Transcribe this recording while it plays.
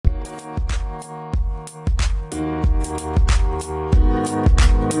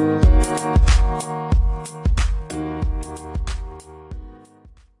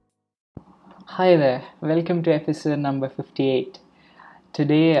Hi there, welcome to episode number 58.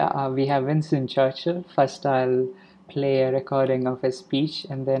 Today we have Winston Churchill. First, I'll play a recording of his speech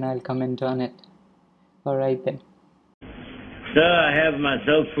and then I'll comment on it. Alright then. Sir, I have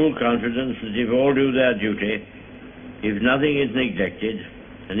myself full confidence that if all do their duty, if nothing is neglected,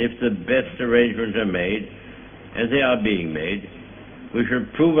 and if the best arrangements are made, as they are being made, we shall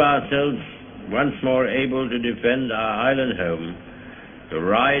prove ourselves once more able to defend our island home, to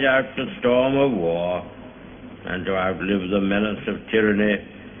ride out the storm of war, and to outlive the menace of tyranny,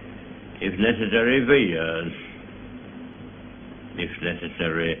 if necessary for years, if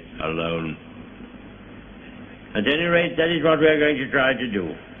necessary alone. At any rate, that is what we are going to try to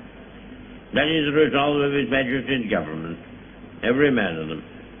do. That is the resolve of His Majesty's government, every man of them.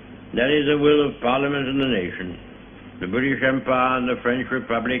 That is the will of Parliament and the nation, the British Empire and the French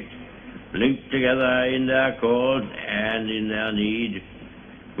Republic, linked together in their cause and in their need,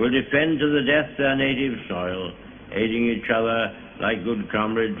 will defend to the death their native soil, aiding each other like good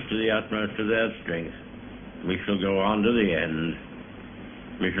comrades to the utmost of their strength. We shall go on to the end.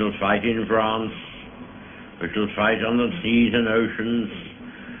 We shall fight in France. We shall fight on the seas and oceans.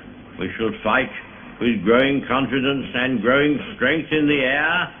 We shall fight with growing confidence and growing strength in the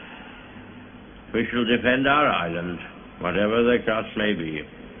air. We shall defend our island, whatever the cost may be.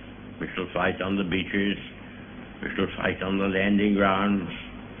 We shall fight on the beaches. We shall fight on the landing grounds.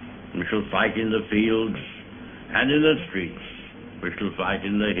 We shall fight in the fields and in the streets. We shall fight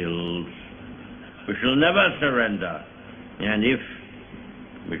in the hills. We shall never surrender. And if,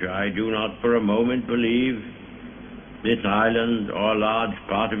 which I do not for a moment believe, this island or a large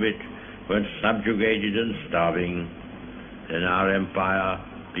part of it were subjugated and starving, then our empire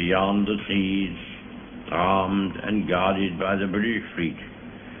beyond the seas, armed and guarded by the British fleet,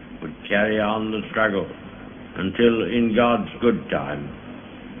 would carry on the struggle until, in God's good time,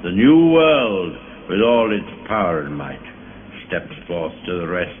 the new world, with all its power and might, steps forth to the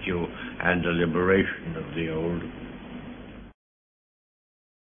rescue and the liberation of the old.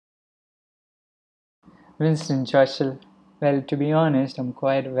 Winston Churchill. Well, to be honest, I'm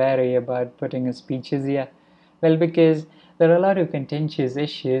quite wary about putting his speeches here. Well, because there are a lot of contentious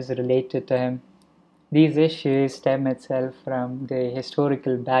issues related to him. These issues stem itself from the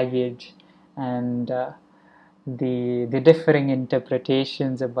historical baggage and the differing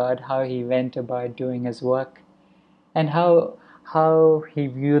interpretations about how he went about doing his work and how he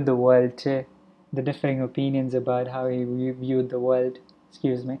viewed the world too. The differing opinions about how he viewed the world.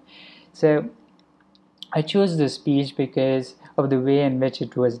 Excuse me. So I chose this speech because of the way in which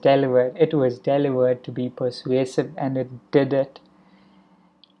it was delivered. It was delivered to be persuasive, and it did it.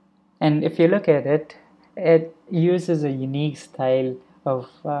 And if you look at it, it uses a unique style of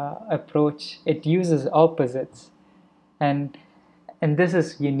approach. It uses opposites, and this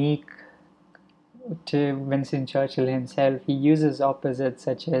is unique to Winston Churchill himself. He uses opposites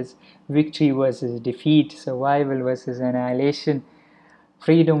such as victory versus defeat, survival versus annihilation,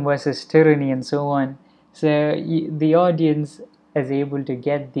 freedom versus tyranny, and so on. So the audience is able to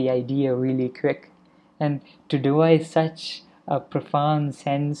get the idea really quick, and to devise such a profound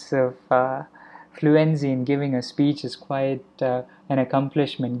sense of fluency in giving a speech is quite an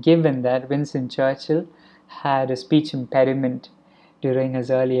accomplishment, given that Winston Churchill had a speech impediment during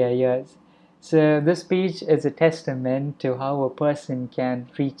his earlier years. So this speech is a testament to how a person can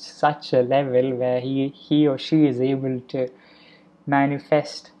reach such a level where he or she is able to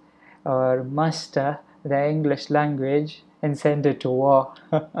manifest or muster the English language and send it to war.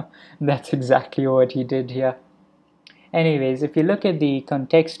 That's exactly what he did here. Anyways, if you look at the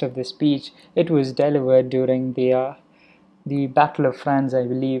context of the speech, it was delivered during the Battle of France, I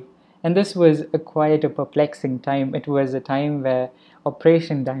believe. And this was quite a perplexing time. It was a time where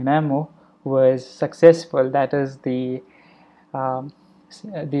Operation Dynamo was successful. That is the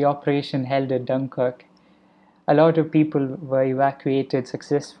operation held at Dunkirk. A lot of people were evacuated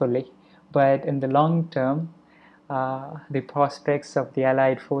successfully, but in the long term, the prospects of the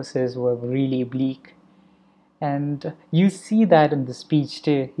Allied forces were really bleak. And you see that in the speech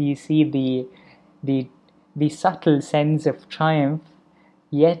too. You see the subtle sense of triumph,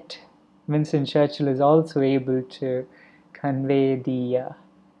 yet Winston Churchill is also able to convey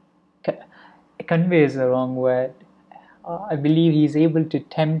convey is the wrong word. I believe he's able to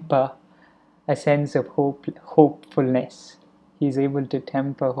temper a sense of hopefulness. He's able to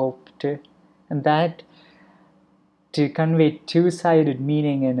temper hope too. And that, to convey two-sided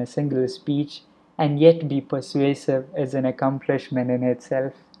meaning in a single speech and yet be persuasive, is an accomplishment in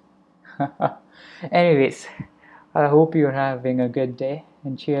itself. Anyways, I hope you're having a good day,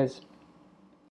 and cheers.